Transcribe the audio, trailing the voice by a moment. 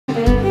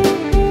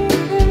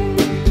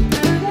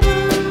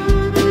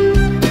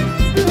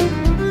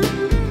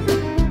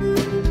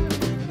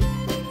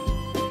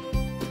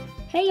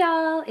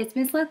it's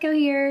Miss Lethgo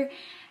here.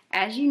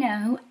 As you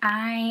know,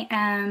 I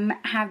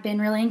have been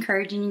really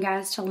encouraging you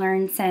guys to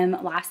learn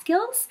some life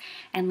skills.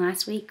 And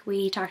last week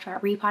we talked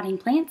about repotting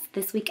plants.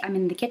 This week I'm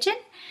in the kitchen.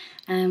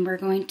 We're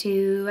going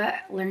to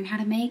learn how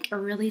to make a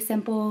really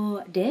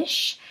simple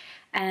dish.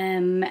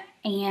 And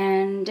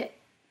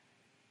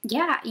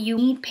yeah, you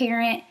need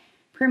parent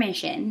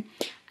permission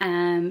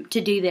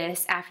to do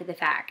this after the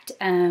fact.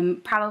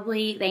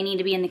 Probably they need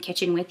to be in the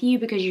kitchen with you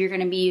because you're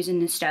going to be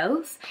using the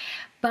stove.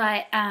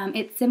 But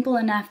it's simple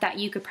enough that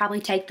you could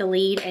probably take the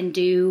lead and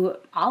do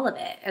all of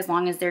it as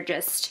long as they're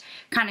just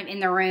kind of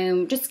in the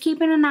room, just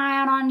keeping an eye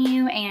out on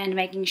you and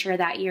making sure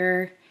that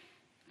you're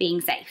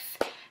being safe.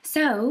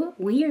 So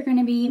we are going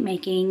to be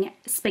making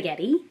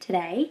spaghetti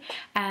today.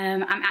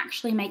 I'm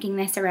actually making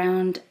this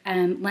around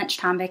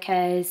lunchtime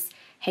because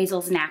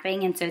Hazel's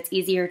napping, and so it's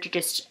easier to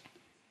just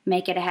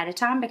make it ahead of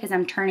time because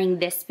I'm turning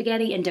this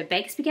spaghetti into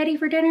baked spaghetti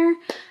for dinner.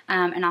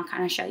 And I'll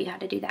kind of show you how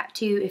to do that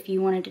too if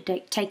you wanted to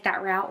take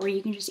that route where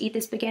you can just eat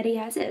the spaghetti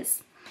as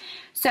is.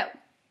 So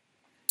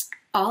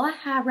all I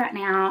have right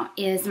now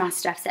is my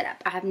stuff set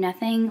up. I have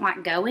nothing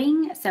like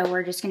going, so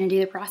we're just gonna do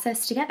the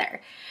process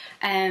together.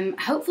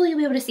 Hopefully you'll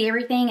be able to see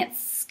everything.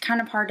 It's kind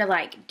of hard to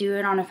like do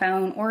it on a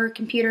phone or a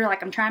computer.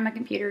 Like I'm trying my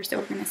computer, so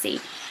we're gonna see.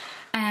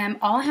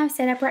 All I have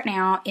set up right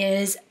now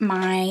is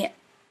my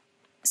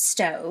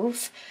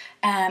stove.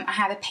 I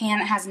have a pan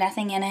that has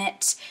nothing in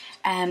it.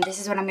 This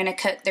is what I'm gonna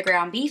cook the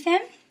ground beef in.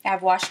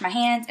 I've washed my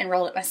hands and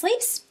rolled up my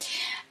sleeves.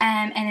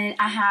 And then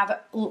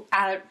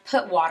I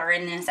put water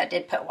in this. I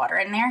did put water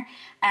in there.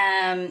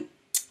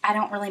 I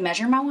don't really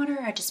measure my water.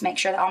 I just make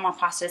sure that all my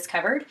pasta is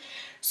covered.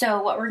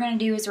 So what we're gonna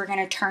do is we're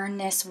gonna turn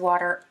this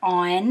water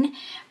on.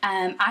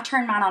 I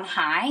turn mine on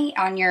high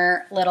on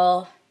your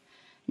little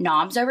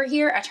knobs over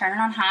here. I turn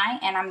it on high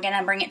and I'm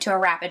gonna bring it to a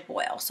rapid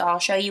boil. So I'll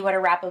show you what a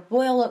rapid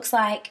boil looks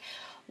like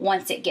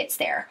once it gets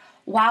there.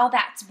 While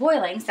that's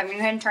boiling, so I'm gonna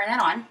go ahead and turn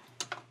that on.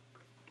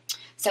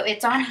 So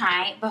it's on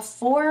high.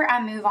 Before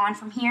I move on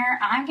from here,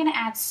 I'm gonna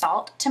add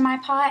salt to my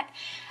pot.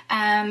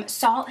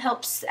 Salt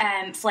helps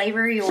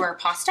flavor your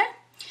pasta.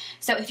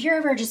 So if you're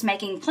ever just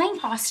making plain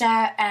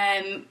pasta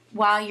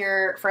while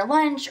you're for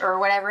lunch or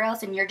whatever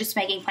else and you're just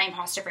making plain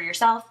pasta for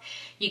yourself,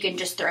 you can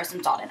just throw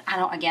some salt in. I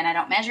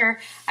don't measure.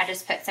 I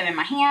just put some in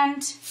my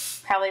hand,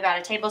 probably about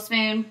a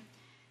tablespoon,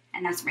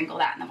 and I sprinkle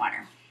that in the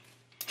water.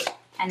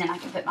 And then I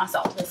can put my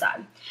salt to the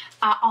side.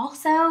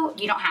 Also,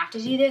 you don't have to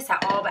do this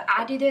at all, but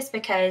I do this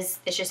because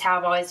it's just how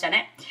I've always done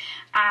it.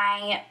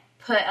 I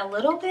put a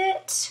little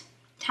bit,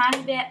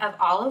 tiny bit of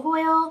olive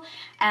oil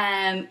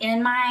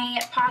in my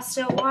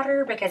pasta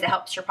water because it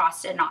helps your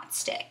pasta not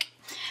stick.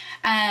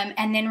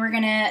 And then we're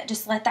gonna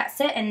just let that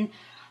sit, and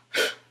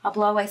I'll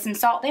blow away some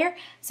salt there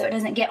so it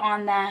doesn't get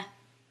on the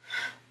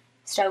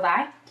stove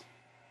eye.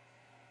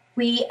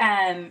 We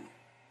are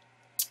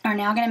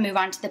now gonna move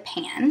on to the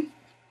pan.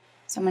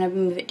 So I'm gonna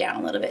move it down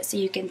a little bit so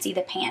you can see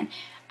the pan.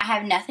 I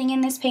have nothing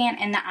in this pan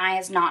and the eye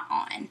is not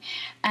on.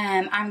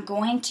 I'm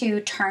going to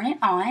turn it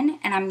on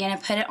and I'm gonna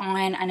put it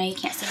on. I know you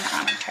can't see my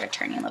eye, I'm gonna try to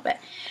turn you a little bit.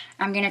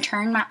 I'm gonna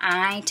turn my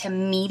eye to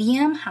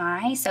medium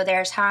high. So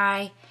there's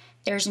high,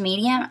 there's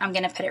medium. I'm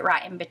gonna put it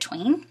right in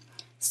between.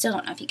 Still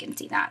don't know if you can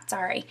see that,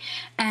 sorry.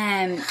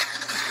 And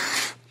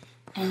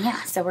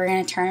yeah, so we're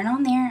gonna turn it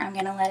on there. I'm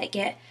gonna let it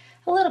get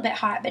a little bit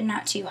hot, but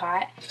not too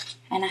hot.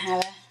 And I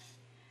have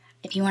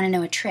if you wanna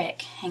know a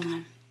trick, hang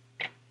on.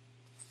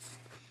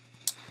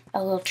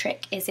 A little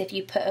trick is if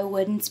you put a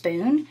wooden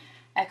spoon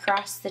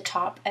across the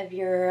top of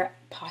your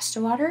pasta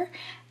water,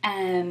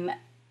 the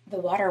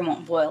water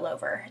won't boil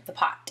over the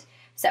pot.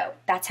 So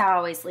that's how I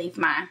always leave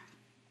my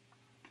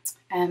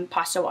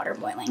pasta water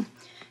boiling.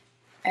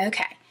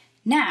 Okay,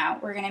 now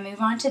we're gonna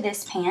move on to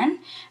this pan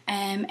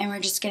and we're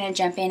just gonna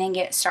jump in and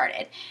get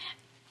started.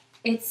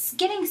 It's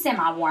getting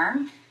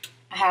semi-warm.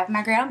 I have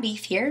my ground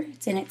beef here,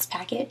 it's in its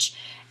package.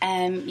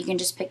 You can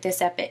just pick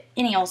this up at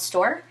any old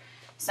store.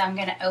 So I'm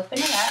gonna open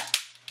it up.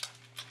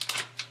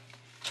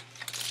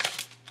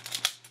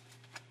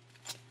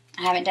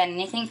 I haven't done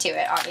anything to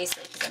it,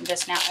 obviously, because I'm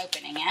just now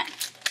opening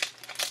it.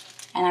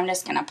 And I'm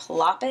just gonna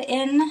plop it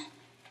in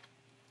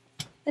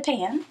the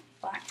pan,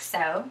 like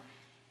so.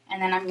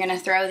 And then I'm gonna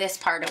throw this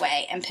part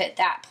away and put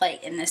that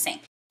plate in the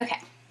sink. Okay,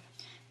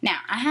 now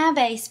I have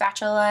a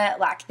spatula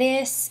like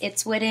this.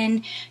 It's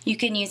wooden. You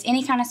can use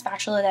any kind of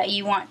spatula that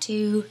you want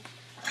to.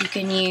 You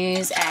can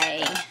use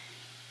a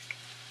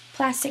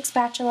plastic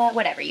spatula,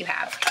 whatever you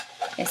have,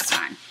 it's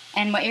fine.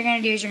 And what you're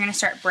gonna do is you're gonna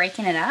start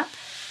breaking it up.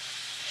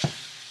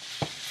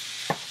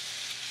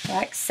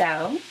 Like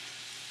so.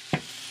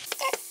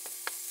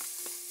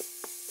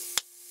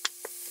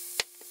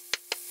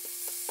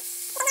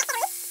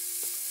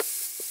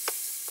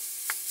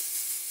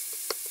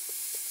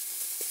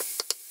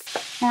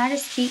 And I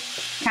just keep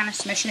kind of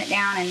smushing it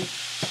down and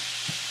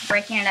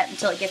breaking it up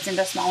until it gets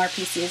into smaller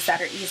pieces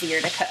that are easier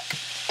to cook.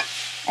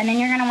 And then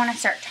you're gonna wanna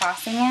start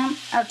tossing them,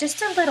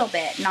 just a little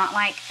bit, not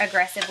like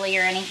aggressively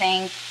or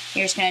anything.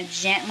 You're just gonna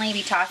gently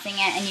be tossing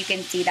it, and you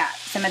can see that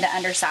some of the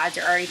undersides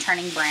are already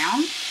turning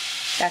brown.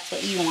 That's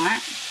what you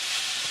want.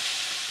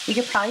 You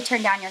could probably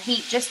turn down your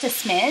heat just a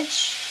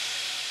smidge.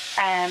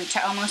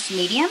 to almost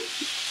medium,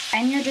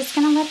 and you're just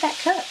gonna let that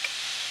cook.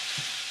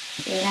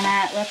 You're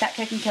gonna let that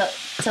cook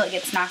until it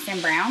gets nice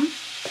and brown.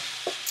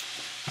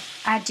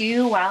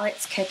 While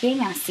it's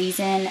cooking, I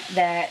season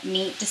the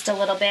meat just a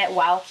little bit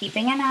while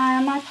keeping an eye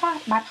on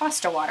my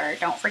pasta water.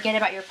 Don't forget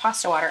about your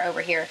pasta water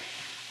over here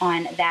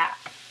on that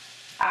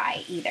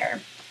eye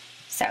either.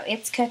 So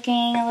it's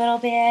cooking a little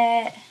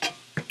bit.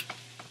 I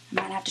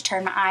might have to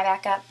turn my eye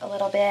back up a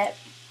little bit.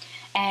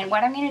 And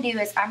what I'm going to do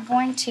is I'm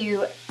going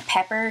to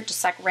pepper,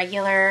 just like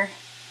regular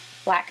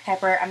black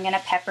pepper. I'm going to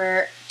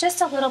pepper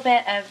just a little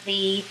bit of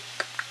the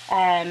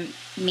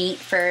meat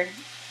for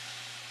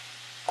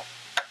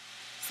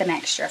some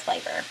extra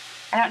flavor.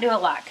 I don't do a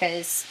lot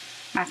because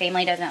my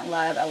family doesn't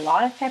love a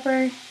lot of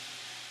pepper.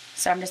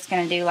 So I'm just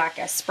going to do like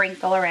a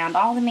sprinkle around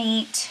all the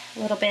meat a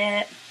little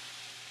bit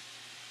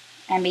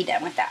and be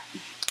done with that.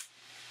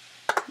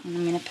 And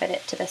I'm going to put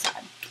it to the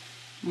side.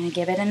 I'm going to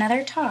give it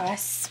another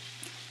toss.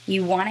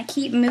 You want to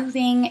keep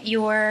moving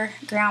your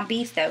ground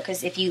beef though,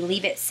 because if you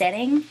leave it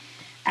sitting,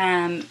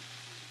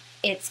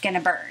 it's going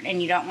to burn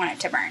and you don't want it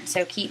to burn.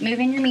 So keep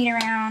moving your meat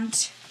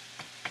around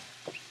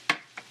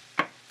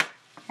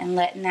and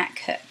letting that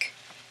cook.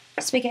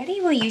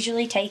 Spaghetti will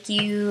usually take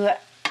you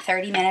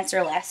 30 minutes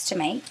or less to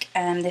make.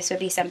 This would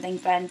be something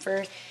fun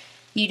for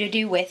you to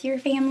do with your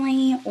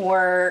family,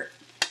 or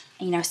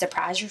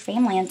surprise your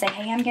family and say,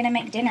 hey, I'm going to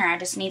make dinner. I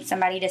just need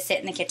somebody to sit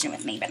in the kitchen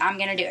with me, but I'm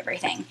going to do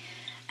everything.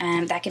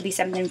 That could be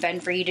something fun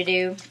for you to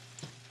do.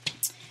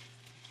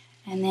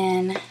 And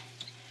then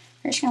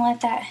we're just going to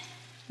let that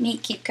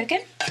meat keep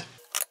cooking.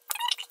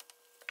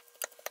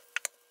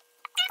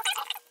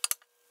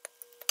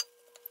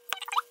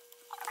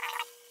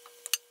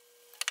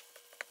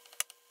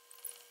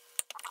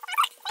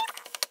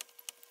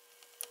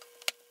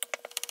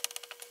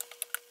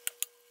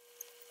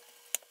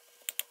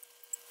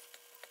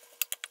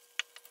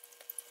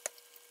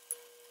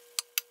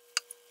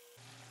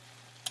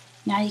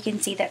 Now you can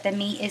see that the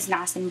meat is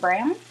nice and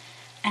brown.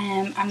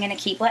 I'm going to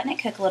keep letting it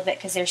cook a little bit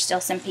because there's still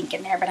some pink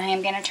in there, but I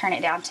am going to turn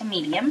it down to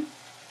medium.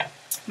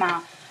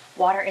 My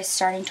water is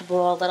starting to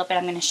boil a little bit.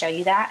 I'm going to show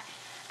you that.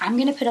 I'm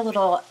going to put a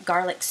little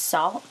garlic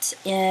salt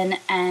in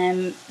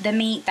the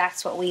meat.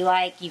 That's what we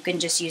like. You can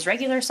just use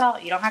regular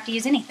salt. You don't have to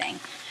use anything.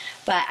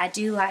 But I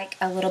do like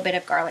a little bit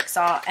of garlic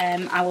salt.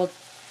 I will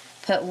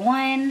put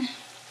one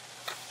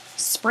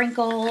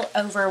sprinkle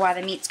over while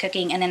the meat's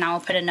cooking, and then I will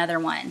put another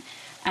one.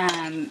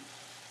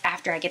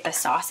 After I get the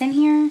sauce in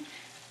here,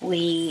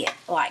 we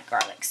like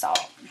garlic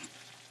salt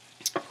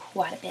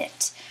quite a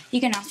bit. You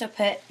can also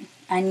put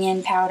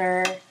onion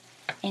powder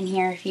in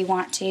here if you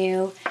want to.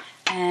 You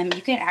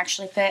can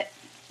actually put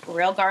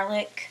real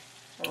garlic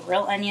or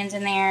real onions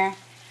in there.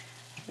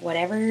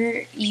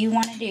 Whatever you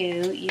want to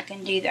do, you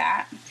can do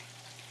that.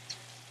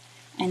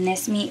 And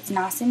this meat's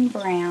nice and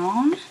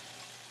brown.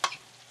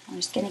 I'm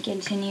just going to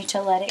continue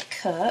to let it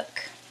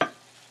cook.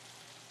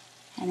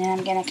 And then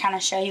I'm going to kind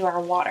of show you our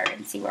water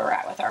and see where we're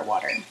at with our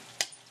water.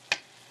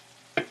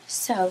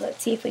 So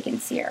let's see if we can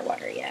see our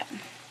water yet.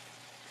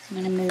 I'm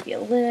going to move you a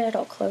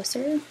little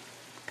closer.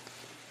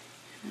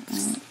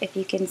 If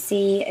you can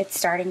see, it's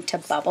starting to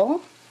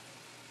bubble.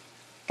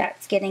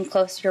 That's getting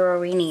closer to where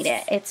we need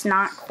it. It's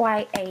not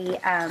quite a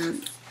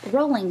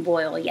rolling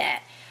boil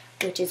yet,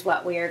 which is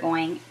what we are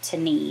going to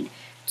need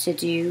to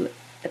do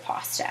the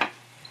pasta.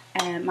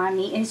 My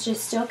meat is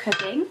just still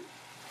cooking.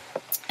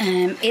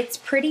 It's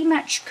pretty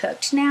much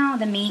cooked now.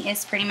 The meat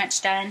is pretty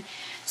much done.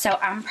 So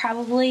I'm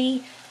probably,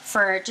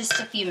 for just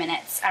a few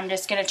minutes, I'm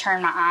just going to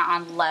turn my eye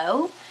on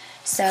low.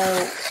 So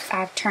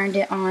I've turned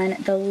it on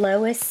the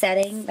lowest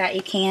setting that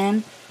you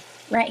can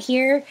right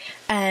here,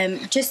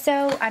 just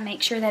so I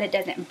make sure that it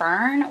doesn't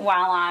burn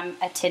while I'm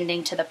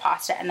attending to the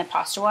pasta and the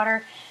pasta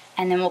water.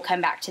 And then we'll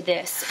come back to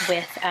this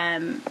with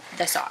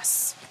the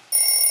sauce.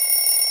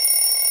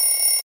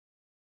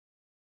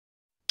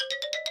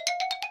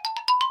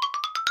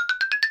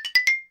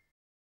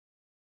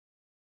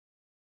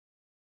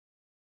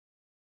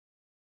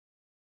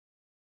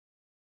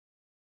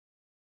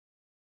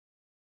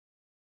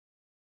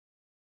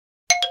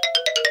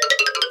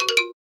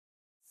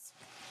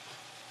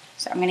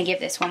 So I'm going to give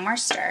this one more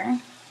stir.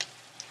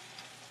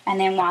 And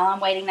then while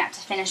I'm waiting that to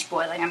finish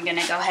boiling, I'm going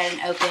to go ahead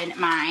and open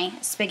my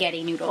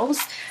spaghetti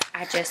noodles.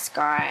 I just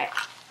got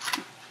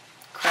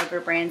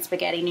Kroger brand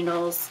spaghetti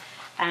noodles,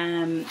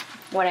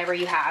 whatever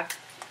you have.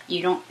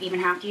 You don't even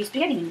have to use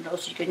spaghetti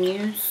noodles. You can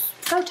use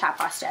bow tie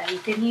pasta. You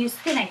can use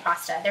penne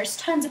pasta. There's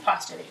tons of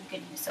pasta that you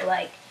can use. So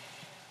like,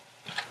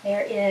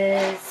 there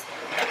is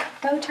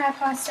bow tie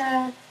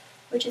pasta,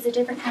 which is a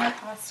different kind of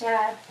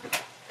pasta.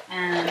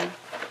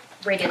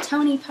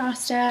 Rigatoni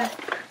pasta.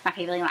 My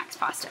family likes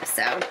pasta,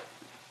 so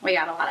we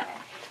got a lot of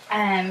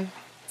it.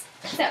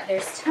 So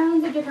there's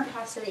tons of different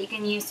pasta that you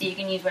can use. So you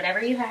can use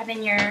whatever you have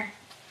in your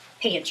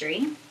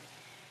pantry.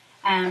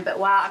 But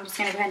while I'm just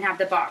going to go ahead and have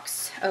the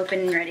box open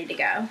and ready to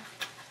go.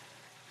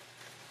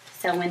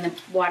 So when the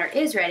water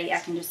is ready, I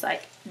can just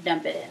like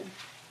dump it in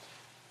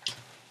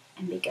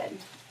and be good.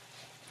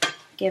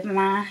 Give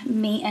my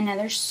meat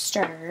another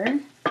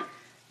stir.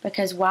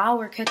 because while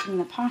we're cooking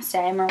the pasta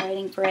and we're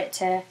waiting for it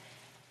to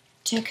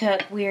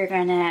cook, we're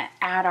gonna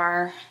add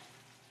our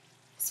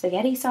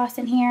spaghetti sauce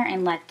in here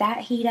and let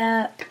that heat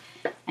up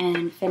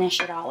and finish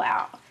it all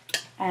out.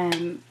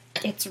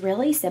 It's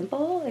really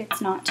simple.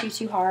 It's not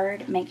too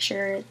hard. Make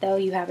sure though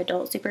you have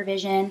adult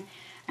supervision,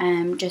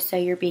 just so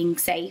you're being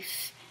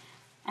safe.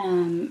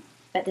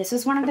 But this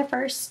was one of the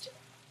first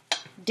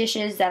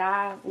dishes that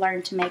I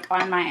learned to make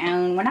on my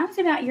own. When I was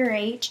about your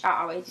age,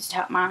 I always used to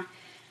help my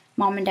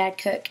mom and dad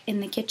cook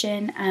in the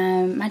kitchen.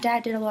 My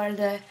dad did a lot of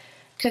the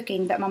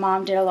cooking, but my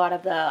mom did a lot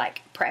of the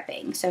like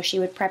prepping. So she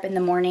would prep in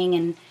the morning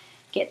and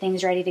get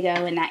things ready to go,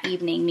 and that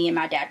evening me and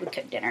my dad would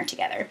cook dinner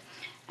together.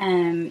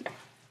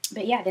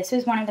 But yeah, this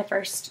was one of the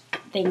first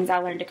things I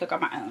learned to cook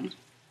on my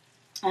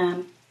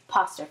own.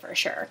 Pasta for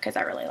sure, because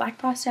I really like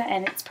pasta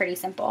and it's pretty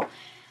simple.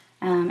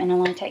 And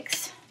only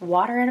takes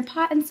water in a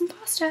pot and some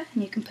pasta,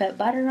 and you can put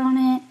butter on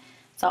it,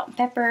 salt and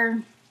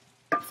pepper,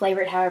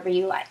 flavor it however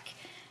you like.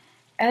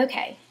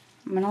 Okay,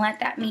 I'm gonna let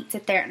that meat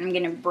sit there, and I'm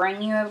gonna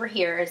bring you over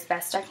here as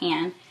best I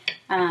can,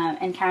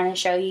 and kind of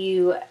show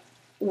you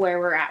where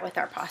we're at with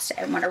our pasta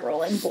and what a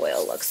rolling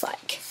boil looks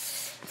like.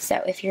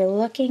 So if you're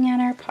looking at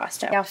our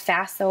pasta, how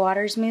fast the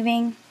water's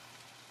moving.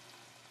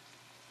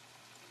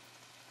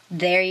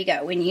 There you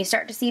go. When you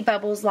start to see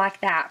bubbles like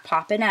that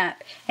popping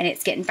up and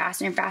it's getting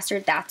faster and faster,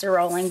 that's a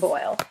rolling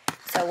boil.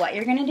 So what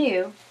you're gonna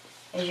do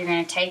is you're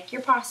gonna take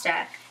your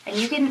pasta, and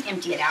you can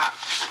empty it out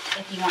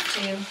if you want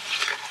to,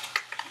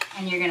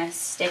 and you're gonna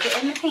stick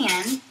it in the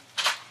pan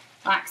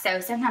like so.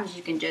 Sometimes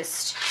you can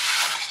just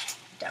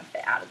dump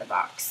it out of the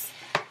box.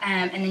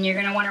 And then you're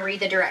gonna wanna read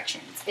the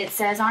directions. It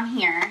says on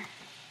here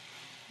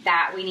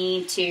that we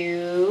need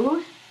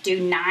to do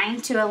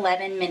 9 to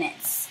 11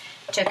 minutes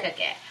to cook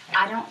it.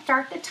 I don't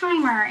start the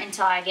timer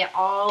until I get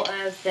all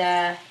of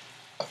the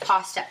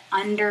pasta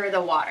under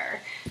the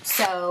water.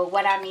 So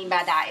what I mean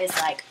by that is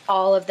like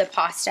all of the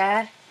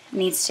pasta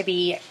needs to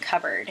be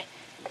covered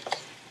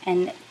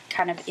and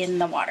kind of in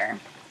the water.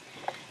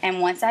 And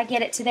once I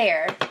get it to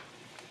there,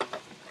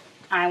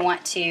 I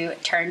want to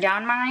turn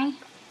down my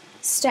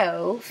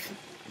stove.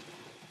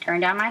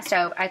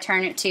 I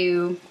turn it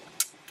to,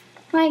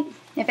 like,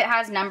 if it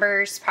has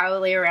numbers,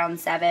 probably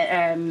around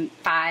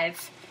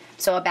 5,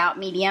 so about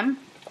medium.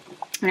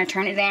 I'm gonna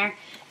turn it there,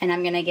 and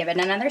I'm gonna give it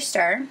another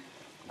stir.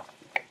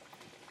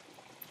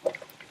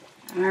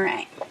 All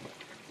right,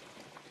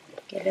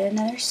 give it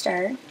another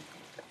stir.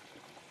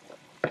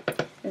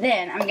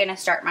 Then I'm gonna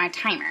start my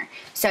timer.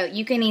 So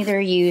you can either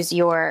use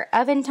your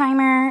oven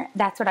timer,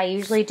 that's what I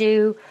usually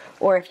do,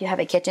 or if you have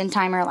a kitchen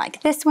timer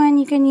like this one,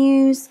 you can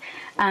use.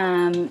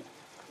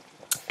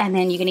 And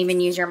then you can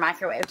even use your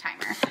microwave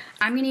timer.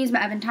 I'm gonna use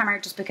my oven timer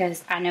just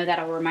because I know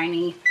that'll remind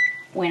me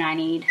when I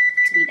need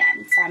to be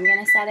done. So I'm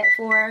gonna set it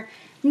for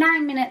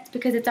 9 minutes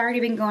because it's already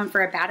been going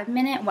for about a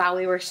minute while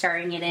we were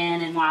stirring it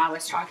in and while I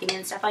was talking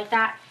and stuff like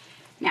that.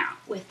 Now,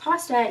 with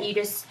pasta, you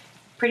just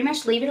pretty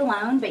much leave it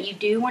alone, but you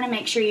do wanna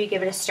make sure you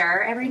give it a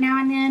stir every now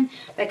and then,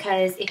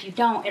 because if you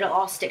don't, it'll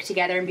all stick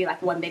together and be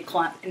like one big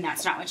clump, and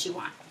that's not what you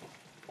want.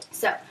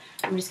 So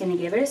I'm just gonna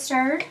give it a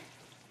stir,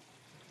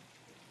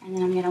 and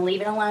then I'm gonna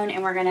leave it alone,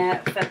 and we're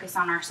gonna focus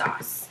on our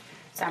sauce.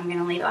 So I'm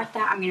gonna leave it like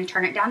that. I'm gonna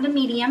turn it down to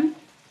medium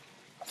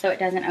so it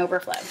doesn't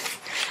overflow.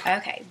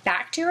 Okay,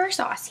 back to our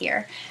sauce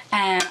here.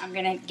 I'm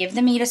gonna give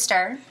the meat a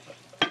stir.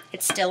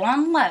 It's still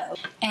on low,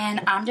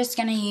 and I'm just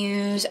gonna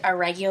use a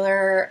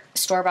regular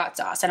store-bought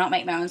sauce. I don't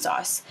make my own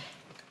sauce.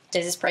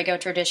 This is Prego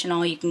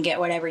traditional. You can get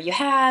whatever you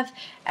have,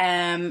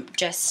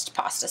 just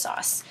pasta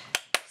sauce.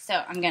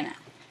 So I'm gonna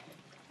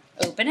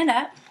open it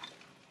up,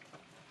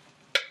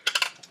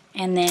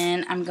 and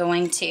then I'm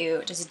going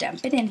to just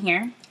dump it in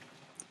here.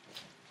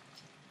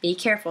 Be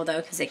careful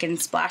though, because it can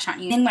splash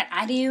on you. Then what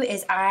I do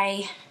is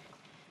I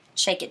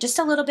shake it just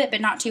a little bit,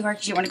 but not too hard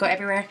because you want to go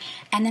everywhere.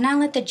 And then I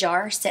let the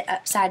jar sit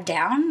upside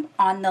down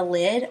on the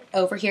lid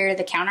over here to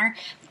the counter,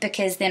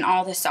 because then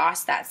all the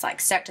sauce that's like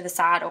stuck to the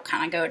side will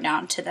kind of go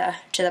down to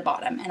the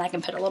bottom, and I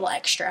can put a little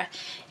extra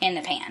in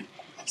the pan.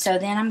 So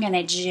then I'm going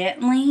to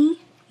gently,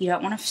 you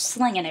don't want to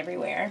sling it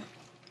everywhere.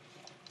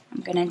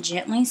 I'm going to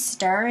gently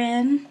stir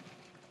in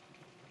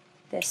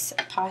this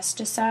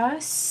pasta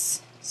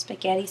sauce,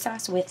 spaghetti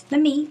sauce, with the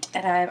meat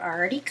that I've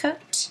already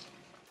cooked.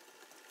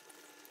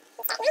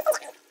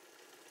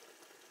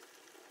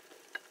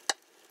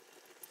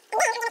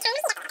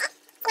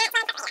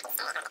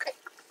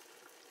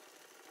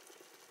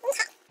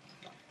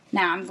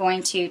 Now I'm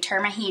going to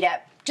turn my heat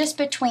up just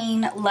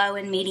between low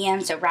and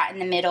medium, so right in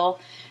the middle,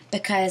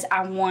 because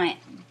I want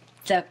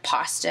the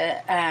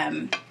pasta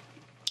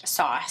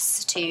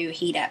sauce to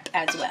heat up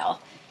as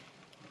well.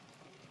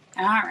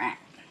 Alright,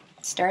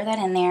 stir that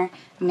in there.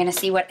 I'm going to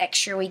see what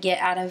extra we get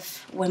out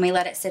of when we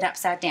let it sit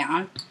upside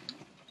down.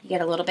 You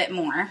get a little bit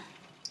more.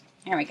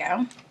 There we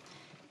go.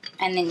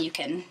 And then you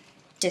can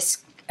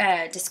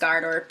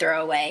discard or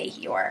throw away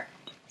your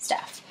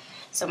stuff.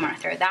 So I'm going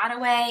to throw that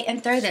away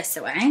and throw this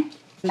away.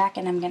 Back,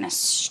 and I'm going to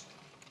just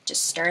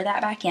stir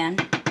that back in.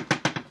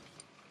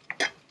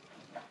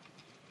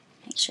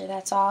 Make sure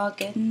that's all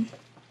good and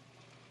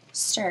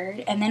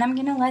stirred, and then I'm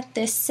gonna let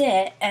this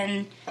sit,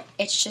 and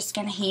it's just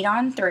gonna heat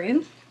on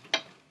through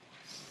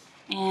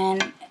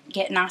and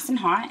get nice and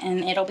hot,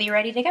 and it'll be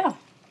ready to go.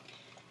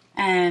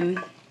 And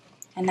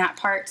that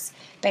part's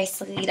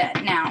basically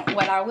done. Now,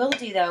 what I will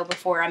do though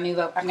before I move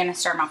over, I'm gonna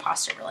stir my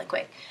pasta really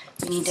quick.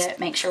 We need to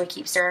make sure we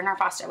keep stirring our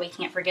pasta. We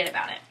can't forget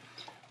about it.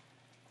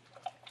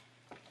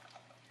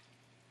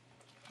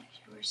 Make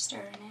sure we're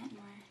stirring it and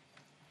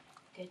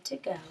we're good to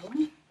go.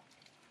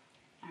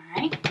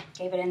 Alright,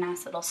 gave it a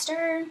nice little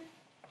stir.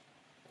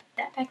 Put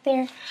that back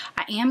there.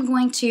 I am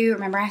going to,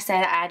 remember I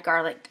said I add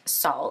garlic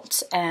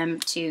salt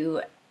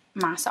to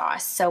my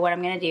sauce. So what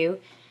I'm going to do,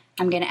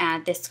 I'm going to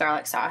add this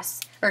garlic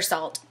sauce, or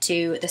salt,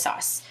 to the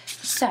sauce.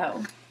 So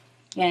I'm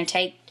going to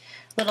take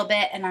a little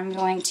bit and I'm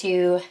going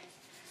to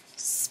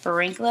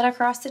sprinkle it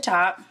across the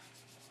top.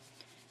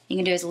 You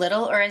can do as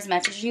little or as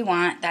much as you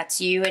want. That's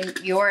you and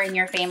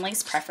your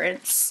family's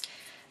preference.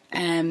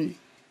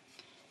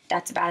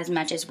 That's about as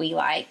much as we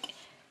like.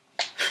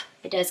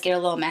 It does get a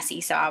little messy,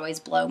 so I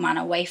always blow mine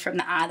away from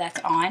the eye that's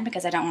on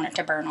because I don't want it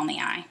to burn on the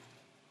eye.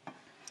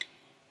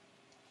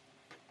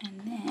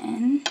 And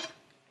then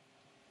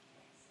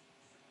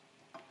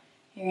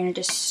you're going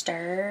to just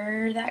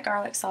stir that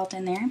garlic salt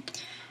in there.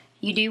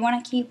 You do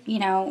want to keep, you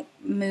know,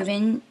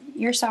 moving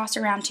your sauce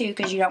around too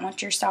because you don't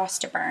want your sauce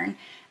to burn.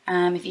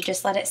 If you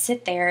just let it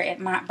sit there, it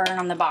might burn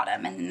on the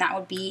bottom, and that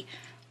would be,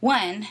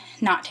 one,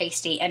 not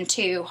tasty, and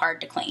two,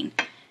 hard to clean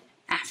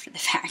after the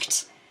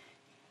fact.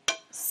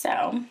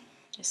 So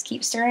just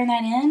keep stirring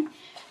that in,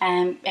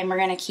 and we're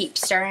going to keep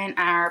stirring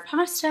our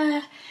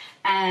pasta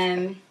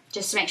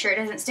just to make sure it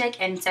doesn't stick.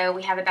 And so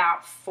we have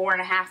about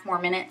 4.5 more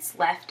minutes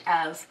left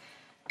of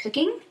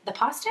cooking the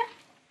pasta,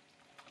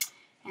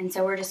 and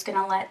so we're just going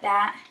to let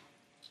that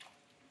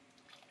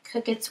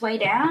cook its way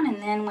down,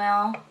 and then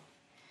we'll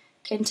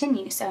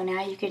continue. So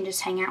now you can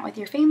just hang out with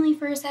your family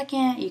for a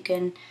second. You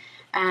can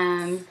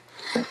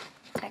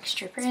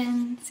text your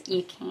friends.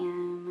 You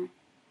can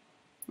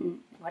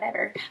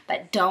whatever,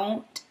 but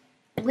don't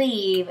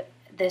leave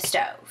the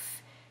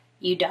stove.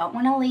 You don't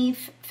want to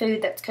leave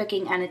food that's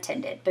cooking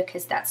unattended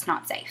because that's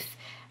not safe.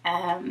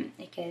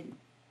 It could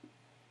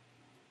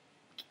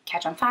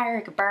catch on fire,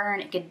 it could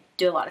burn, it could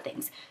do a lot of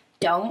things.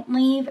 Don't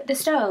leave the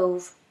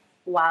stove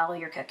while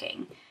you're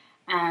cooking.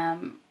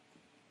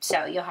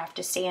 So you'll have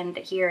to stand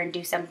here and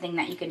do something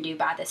that you can do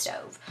by the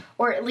stove,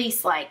 or at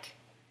least like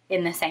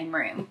in the same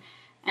room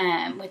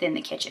within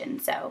the kitchen.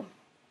 So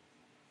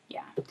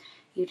yeah,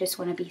 you just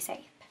want to be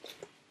safe.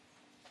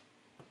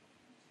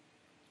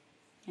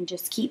 And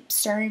just keep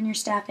stirring your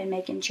stuff and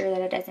making sure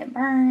that it doesn't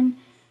burn.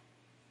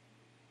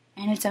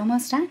 And it's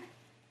almost done.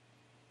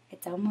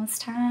 It's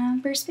almost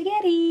time for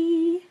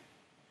spaghetti.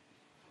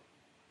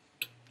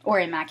 Or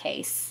in my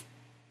case,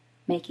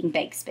 making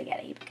baked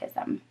spaghetti because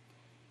I'm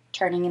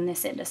turning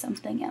this into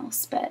something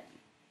else. But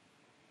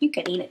you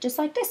could eat it just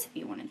like this if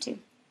you wanted to.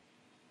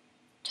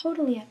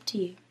 Totally up to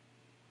you.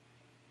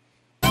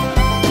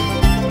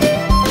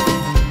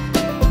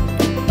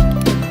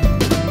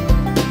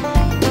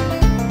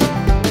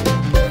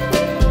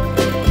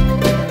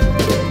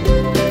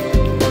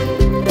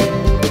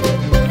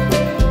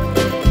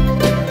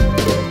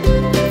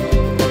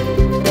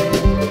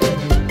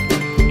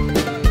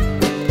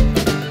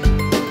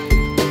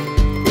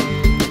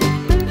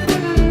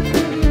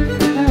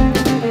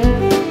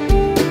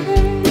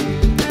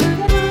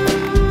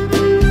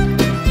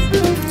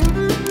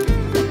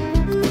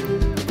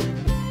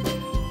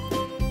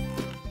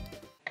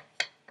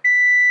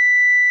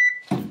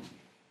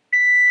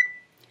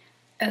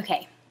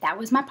 Okay, that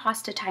was my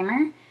pasta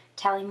timer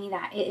telling me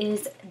that it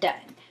is done.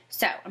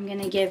 So I'm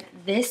gonna give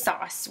this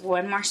sauce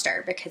one more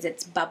stir because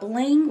it's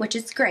bubbling, which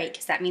is great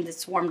because that means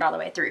it's warmed all the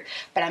way through.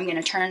 But I'm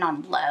gonna turn it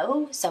on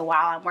low, so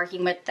while I'm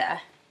working with the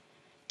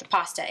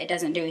pasta, it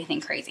doesn't do anything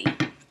crazy.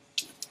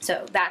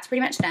 So that's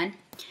pretty much done.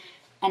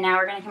 And now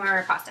we're gonna come over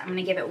to pasta. I'm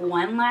gonna give it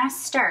one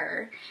last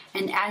stir,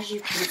 and as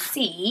you can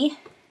see,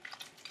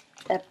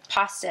 the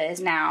pasta is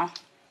now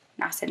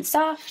nice and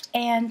soft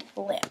and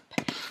limp.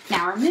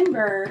 Now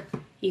remember,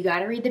 you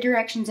gotta read the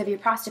directions of your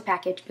pasta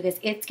package because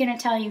it's gonna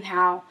tell you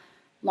how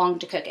long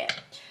to cook it.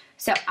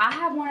 So I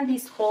have one of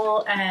these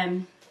cool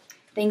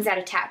things that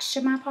attach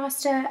to my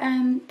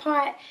pasta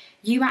pot.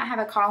 You might have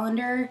a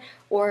colander,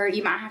 or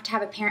you might have to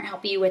have a parent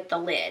help you with the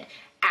lid.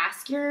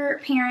 Ask your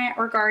parent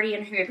or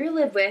guardian, whoever you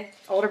live with,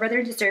 older brother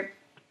and sister,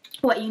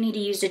 what you need to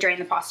use to drain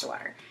the pasta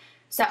water.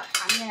 So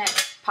I'm gonna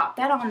pop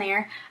that on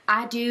there.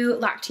 I do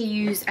like to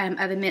use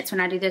oven mitts when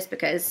I do this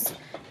because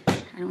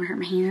I don't want to hurt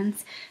my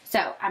hands.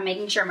 So I'm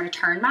making sure I'm going to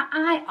turn my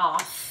eye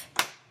off.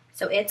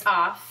 So it's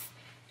off.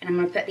 And I'm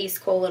going to put these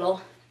cool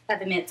little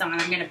oven mitts on.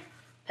 I'm going to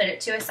put it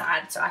to a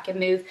side so I can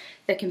move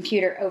the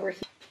computer over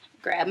here.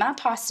 Grab my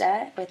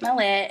pasta with my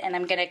lid, and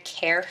I'm going to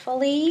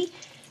carefully,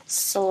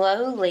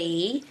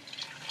 slowly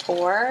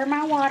pour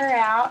my water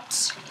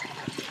out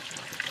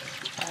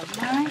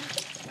of my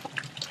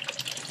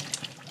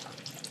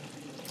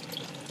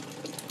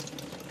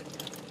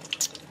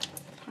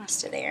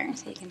pasta there,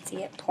 so you can see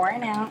it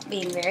pouring out,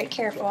 being very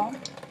careful.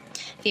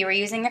 If you were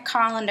using a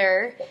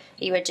colander,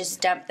 you would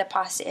just dump the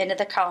pasta into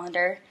the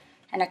colander.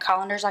 And a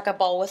colander is like a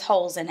bowl with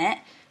holes in it.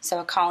 So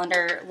a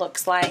colander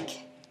looks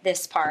like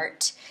this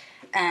part.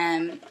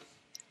 And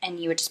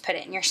you would just put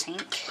it in your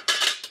sink.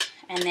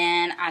 And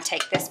then I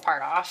take this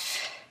part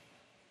off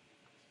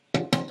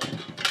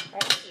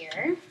right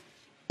here.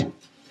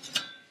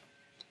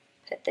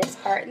 Put this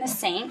part in the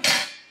sink.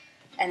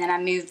 And then I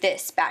move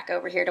this back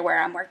over here to where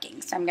I'm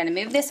working. So I'm going to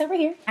move this over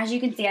here. As you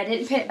can see, I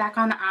didn't put it back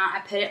on the eye. I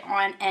put it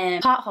on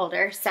a pot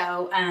holder,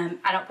 so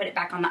I don't put it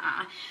back on the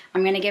eye.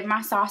 I'm going to give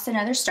my sauce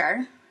another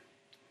stir.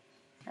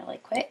 Really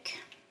quick.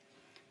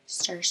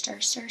 Stir,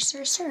 stir, stir,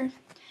 stir, stir.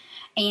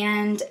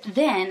 And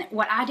then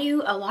what I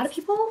do, a lot of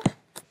people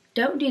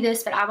don't do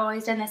this, but I've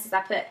always done this, is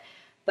I put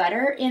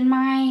butter in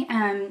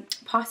my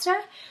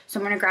pasta.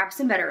 So I'm going to grab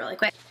some butter really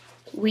quick.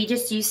 We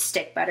just use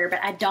stick butter, but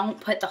I don't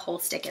put the whole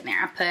stick in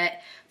there. I put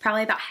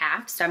probably about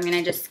half, so I'm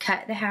gonna just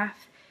cut the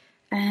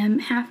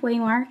halfway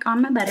mark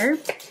on my butter.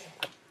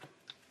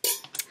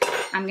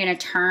 I'm gonna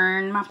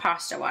turn my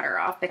pasta water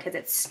off because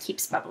it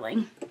keeps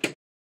bubbling.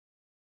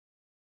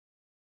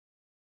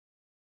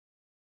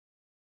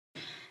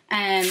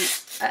 And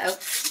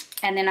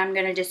then I'm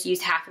gonna just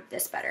use half of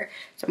this butter.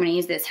 So I'm gonna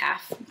use this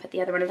half, put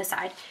the other one to the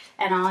side,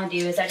 and all I do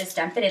is I just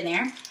dump it in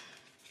there.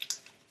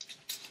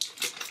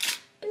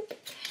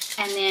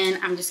 And then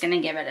I'm just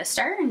gonna give it a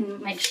stir and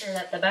make sure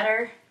that the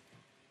butter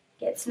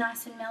gets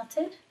nice and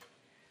melted.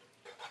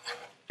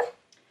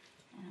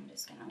 And I'm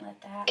just gonna let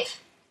that,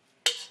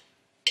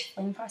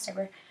 I'm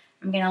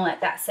gonna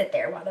let that sit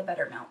there while the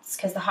butter melts,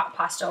 because the hot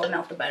pasta will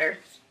melt the butter.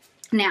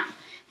 Now,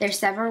 there's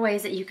several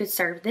ways that you could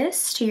serve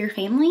this to your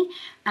family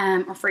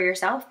or for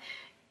yourself.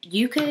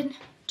 You could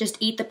just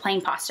eat the plain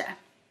pasta.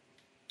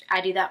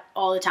 I do that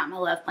all the time. I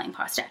love plain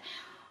pasta.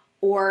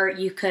 Or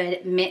you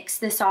could mix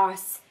the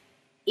sauce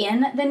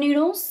in the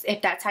noodles,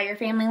 if that's how your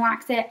family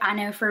likes it. I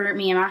know for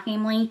me and my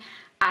family,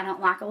 I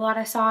don't like a lot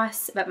of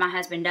sauce, but my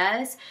husband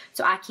does.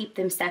 So I keep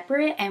them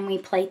separate and we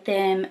plate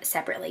them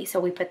separately.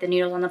 So we put the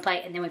noodles on the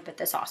plate and then we put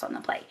the sauce on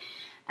the plate.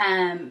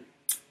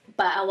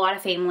 But a lot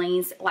of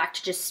families like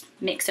to just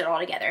mix it all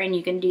together, and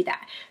you can do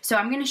that. So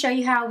I'm gonna show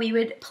you how we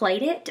would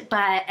plate it,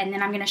 and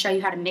then I'm gonna show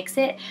you how to mix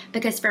it,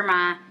 because for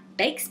my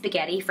baked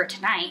spaghetti for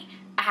tonight,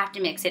 I have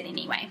to mix it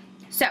anyway.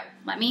 So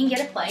let me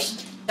get a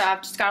plate. So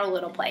I've just got a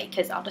little plate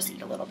because I'll just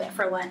eat a little bit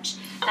for lunch.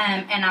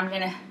 And I'm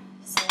gonna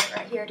set it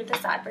right here to the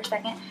side for a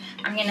second.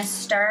 I'm gonna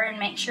stir and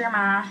make sure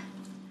my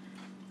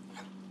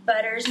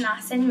butter's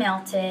nice and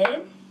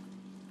melted.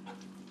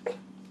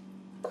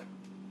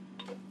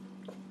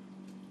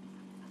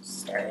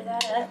 Stir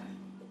that up.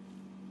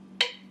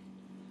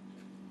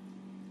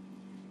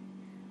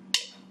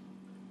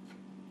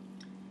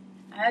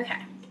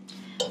 Okay.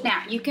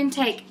 Now you can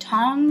take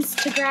tongs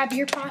to grab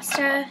your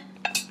pasta.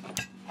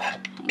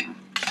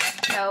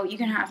 So you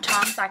can have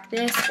tongs like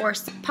this, or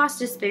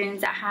pasta spoons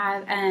that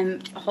have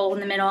a hole in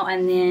the middle,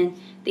 and then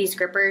these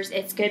grippers.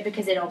 It's good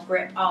because it'll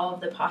grip all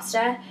of the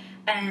pasta.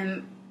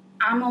 I'm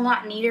a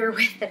lot neater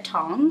with the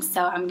tongs,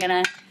 so I think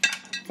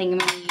I'm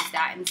gonna use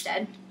that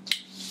instead.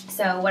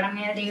 So what I'm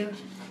gonna do,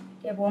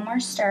 give one more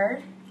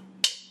stir,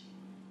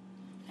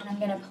 and I'm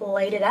gonna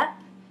plate it up.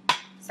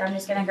 So I'm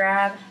just gonna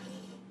grab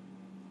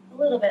a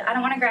little bit. I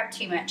don't wanna grab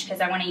too much because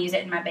I wanna use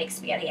it in my baked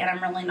spaghetti, and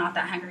I'm really not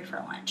that hungry for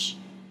lunch.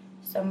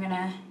 So I'm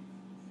gonna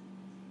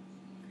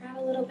grab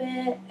a little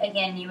bit.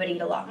 Again, you would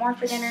eat a lot more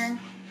for dinner.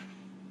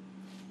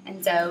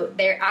 And so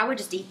I would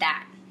just eat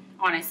that,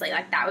 honestly.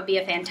 Like, that would be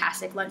a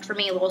fantastic lunch for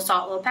me. A little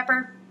salt, a little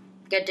pepper,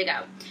 good to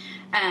go.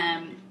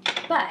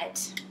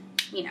 But,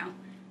 you know,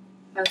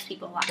 most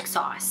people like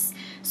sauce.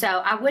 So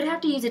I would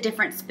have to use a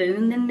different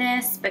spoon than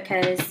this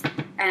because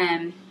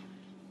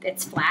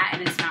it's flat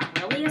and it's not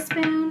really a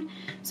spoon.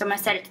 So I'm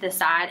gonna set it to the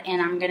side,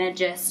 and I'm gonna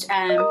just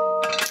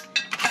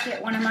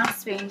get one of my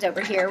spoons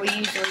over here. We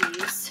usually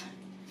use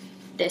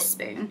this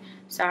spoon.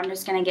 So I'm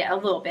just gonna get a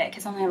little bit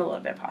because I only have a little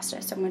bit of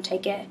pasta. So I'm gonna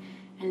take it,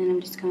 and then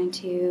I'm just going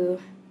to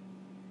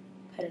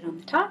put it on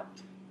the top.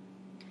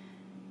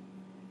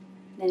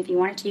 Then if you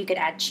wanted to, you could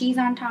add cheese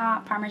on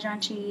top,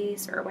 Parmesan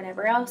cheese or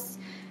whatever else.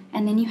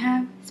 And then you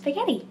have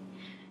spaghetti.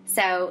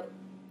 So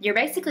you're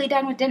basically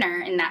done with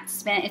dinner, and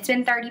it's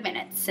been 30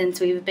 minutes since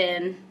we've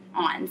been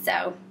on.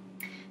 So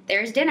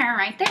there's dinner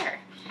right there.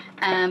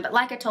 But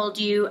like I told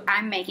you,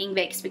 I'm making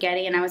baked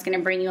spaghetti, and I was gonna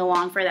bring you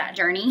along for that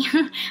journey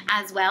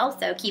as well.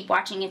 So keep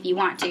watching if you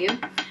want to.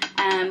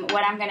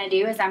 What I'm gonna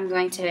do is I'm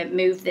going to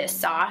move this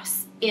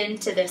sauce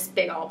into this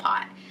big old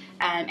pot.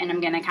 And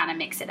I'm gonna kind of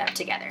mix it up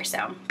together.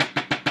 So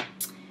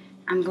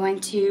I'm going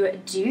to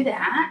do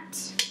that.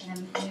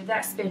 And move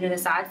that spoon to the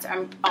side.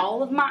 So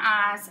all of my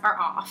eyes are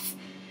off.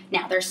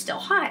 Now they're still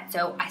hot,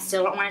 so I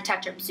still don't want to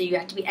touch them. So you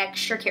have to be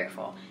extra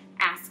careful.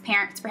 Ask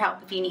parents for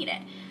help if you need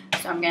it.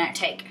 So I'm gonna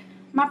take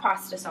my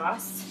pasta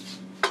sauce,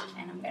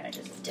 and I'm gonna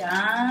just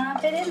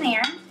dump it in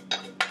there.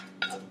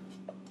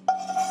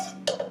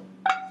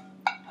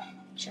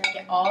 Make sure I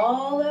get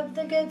all of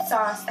the good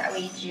sauce that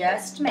we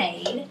just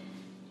made. And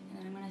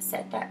then I'm gonna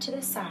set that to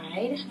the side.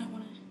 I don't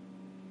wanna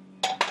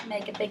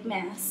make a big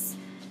mess.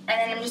 And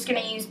then I'm just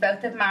gonna use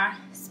both of my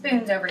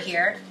spoons over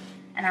here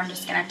and I'm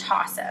just gonna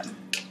toss them.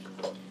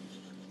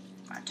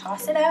 I'm gonna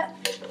toss it up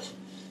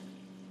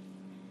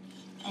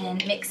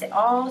and mix it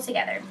all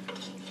together.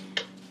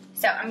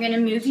 So I'm gonna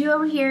move you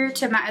over here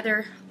to my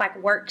other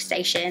like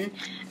workstation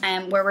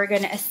where we're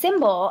gonna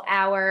assemble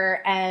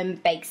our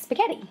baked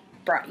spaghetti.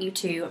 Brought you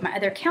to my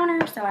other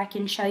counter so I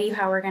can show you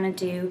how we're gonna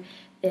do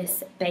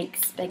this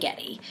baked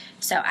spaghetti.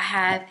 So I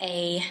have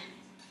a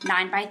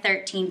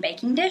 9x13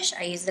 baking dish.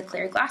 I use the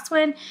clear glass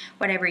one.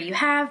 Whatever you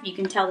have, you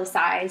can tell the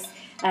size.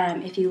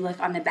 If you look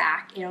on the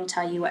back, it'll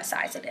tell you what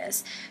size it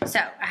is. So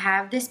I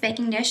have this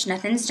baking dish.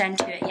 Nothing's done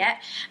to it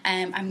yet.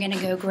 I'm gonna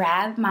go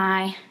grab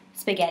my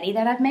spaghetti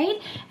that I've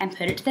made and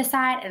put it to the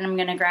side, and I'm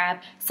gonna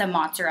grab some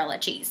mozzarella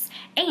cheese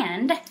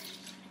and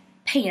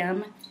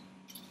Pam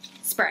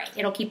spray.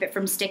 It'll keep it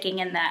from sticking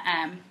in the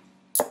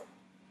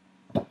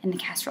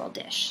casserole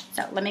dish.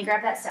 So let me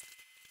grab that stuff.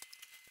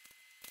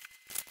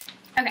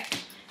 Okay,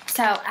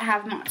 so I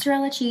have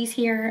mozzarella cheese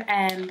here,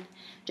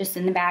 just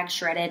in the bag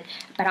shredded,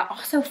 but I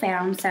also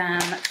found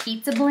some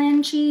pizza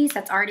blend cheese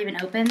that's already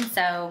been opened.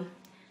 So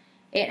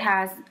it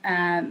has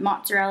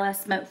mozzarella,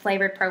 smoke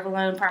flavored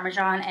provolone,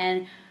 parmesan,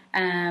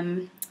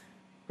 and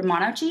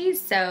Romano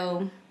cheese.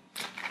 So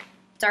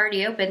it's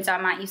already open, so I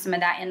might use some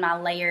of that in my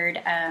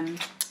layered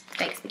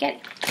baked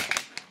spaghetti.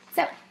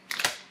 So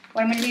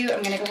what I'm gonna do,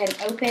 I'm gonna go ahead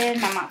and open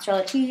my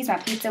mozzarella cheese. My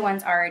pizza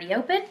one's already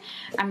open.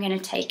 I'm gonna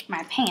take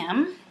my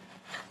Pam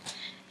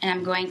and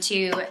I'm going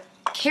to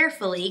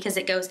carefully, because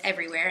it goes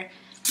everywhere,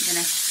 I'm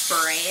gonna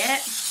spray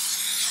it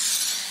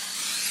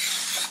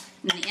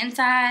on the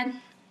inside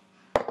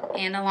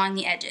and along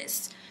the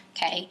edges.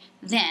 Okay,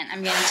 then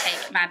I'm gonna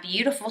take my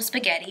beautiful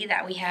spaghetti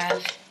that we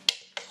have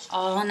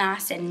all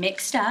nice and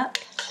mixed up.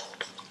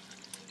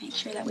 Make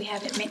sure that we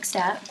have it mixed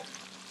up.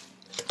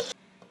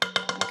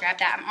 Grab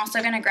that. I'm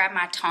also gonna grab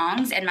my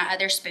tongs and my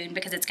other spoon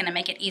because it's gonna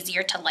make it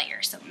easier to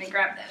layer. So let me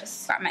grab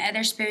those. Got my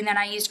other spoon that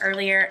I used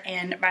earlier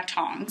and my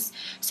tongs.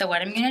 So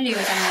what I'm gonna do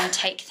is I'm gonna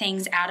take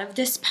things out of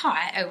this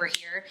pot over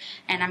here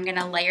and I'm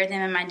gonna layer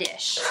them in my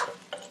dish.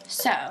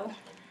 So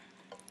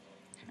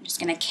I'm just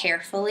gonna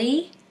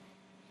carefully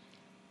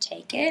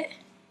take it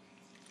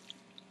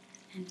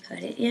and put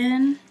it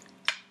in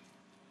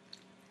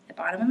the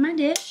bottom of my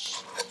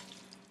dish.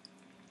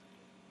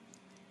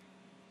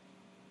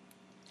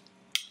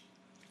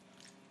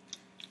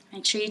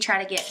 Make sure you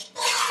try to get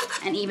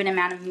an even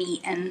amount of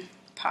meat and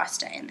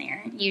pasta in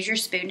there. Use your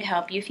spoon to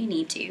help you if you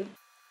need to.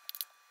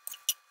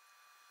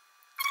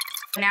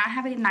 Now I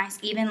have a nice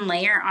even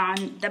layer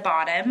on the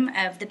bottom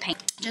of the pan.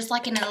 Just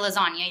like in a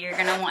lasagna, you're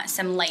gonna want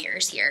some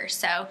layers here.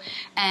 So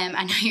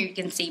I know you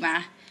can see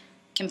my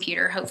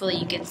computer. Hopefully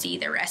you can see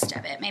the rest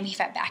of it. Maybe if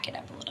I back it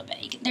up a little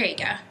bit, there you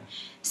go.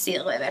 See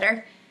a little bit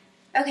better.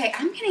 Okay,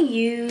 I'm gonna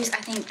use,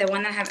 I think the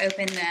one that I have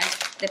open,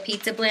 the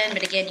pizza blend,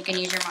 but again, you can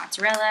use your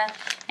mozzarella,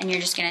 and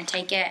you're just gonna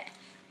take it,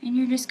 and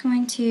you're just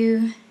going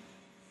to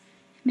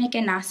make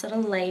a nice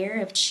little layer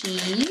of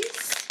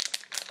cheese.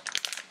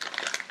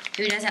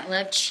 Who doesn't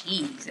love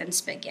cheese and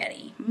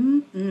spaghetti?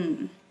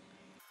 Mm-hmm.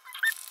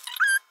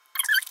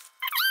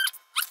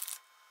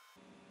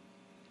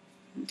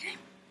 Okay.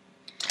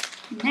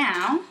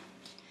 Now,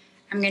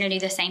 I'm gonna do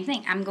the same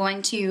thing. I'm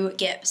going to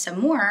get some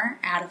more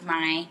out of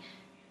my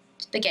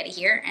spaghetti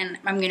here, and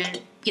I'm gonna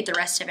get the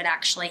rest of it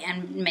actually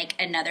and make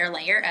another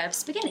layer of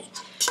spaghetti.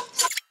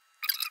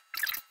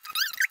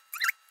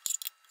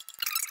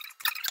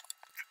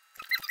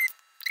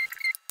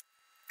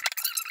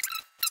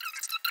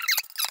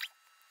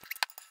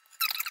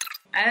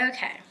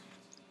 Okay,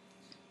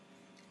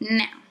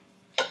 now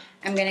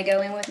I'm gonna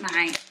go in with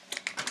my,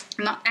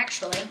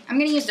 actually, I'm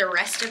gonna use the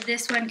rest of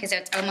this one because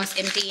it's almost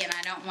empty and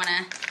I don't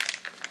wanna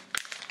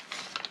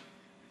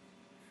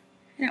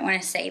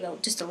save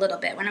just a little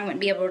bit when I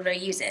wouldn't be able to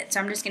use it. So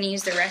I'm just gonna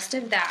use the rest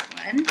of that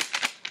one.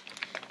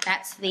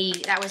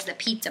 That was the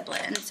pizza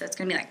blend, so it's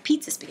gonna be like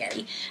pizza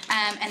spaghetti.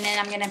 And then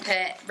I'm gonna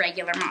put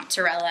regular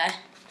mozzarella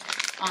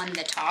on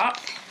the top.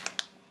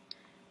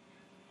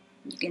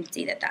 You can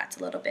see that that's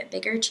a little bit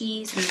bigger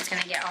cheese, and it's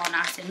gonna get all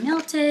nice and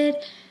melted,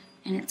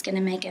 and it's gonna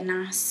make a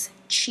nice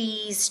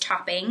cheese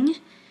topping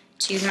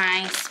to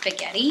my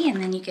spaghetti, and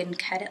then you can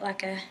cut it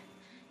like a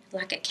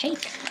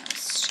cake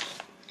almost.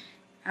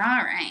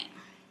 All right.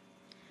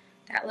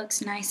 That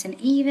looks nice and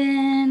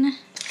even.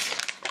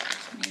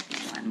 Maybe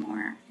one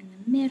more in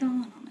the middle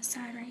and on the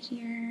side right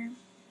here.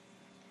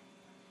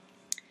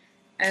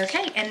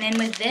 Okay, and then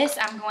with this,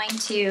 I'm going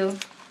to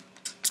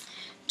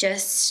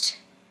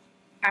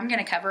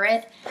cover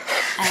it.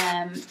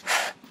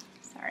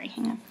 Sorry,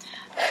 hang on.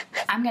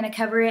 I'm gonna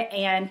cover it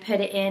and put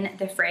it in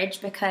the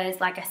fridge because,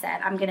 like I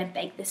said, I'm gonna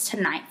bake this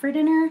tonight for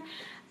dinner.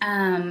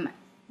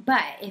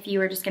 But if you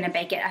were just gonna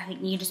bake it, I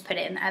think you just put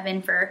it in the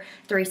oven for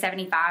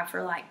 375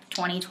 for like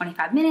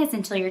 20-25 minutes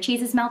until your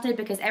cheese is melted,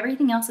 because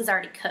everything else is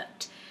already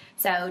cooked.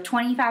 So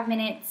 25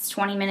 minutes,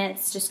 20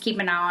 minutes, just keep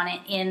an eye on it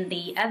in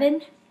the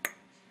oven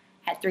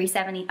at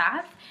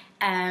 375,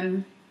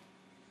 and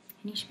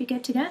you should be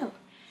good to go.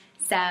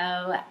 So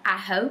I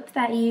hope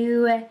that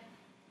you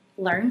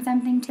learned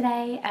something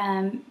today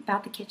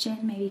about the kitchen,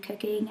 maybe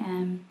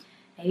cooking,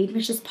 maybe it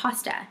was just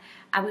pasta.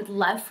 I would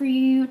love for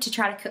you to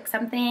try to cook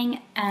something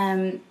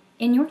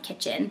in your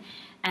kitchen.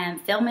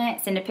 Film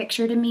it, send a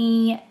picture to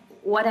me,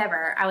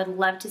 whatever. I would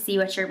love to see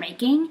what you're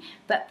making,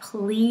 but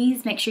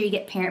please make sure you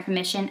get parent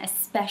permission,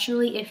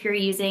 especially if you're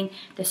using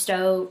the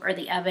stove or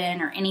the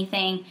oven or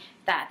anything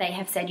that they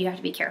have said you have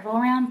to be careful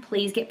around.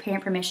 Please get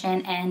parent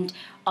permission, and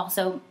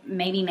also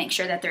maybe make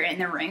sure that they're in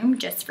the room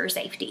just for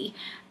safety.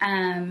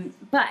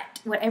 But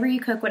whatever you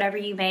cook, whatever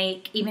you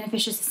make, even if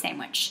it's just a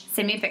sandwich,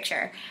 send me a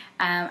picture.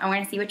 I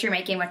want to see what you're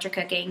making, what you're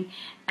cooking,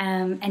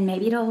 and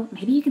maybe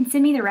you can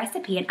send me the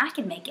recipe and I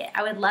can make it.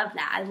 I would love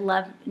that. I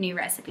love new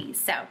recipes.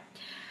 So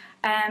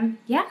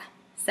yeah,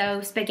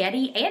 so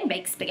spaghetti and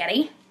baked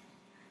spaghetti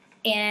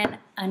in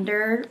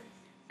under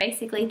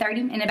basically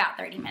in about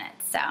 30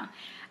 minutes. So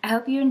I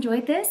hope you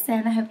enjoyed this,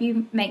 and I hope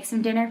you make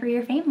some dinner for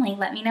your family.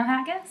 Let me know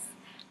how it goes.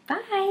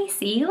 Bye,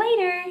 see you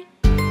later.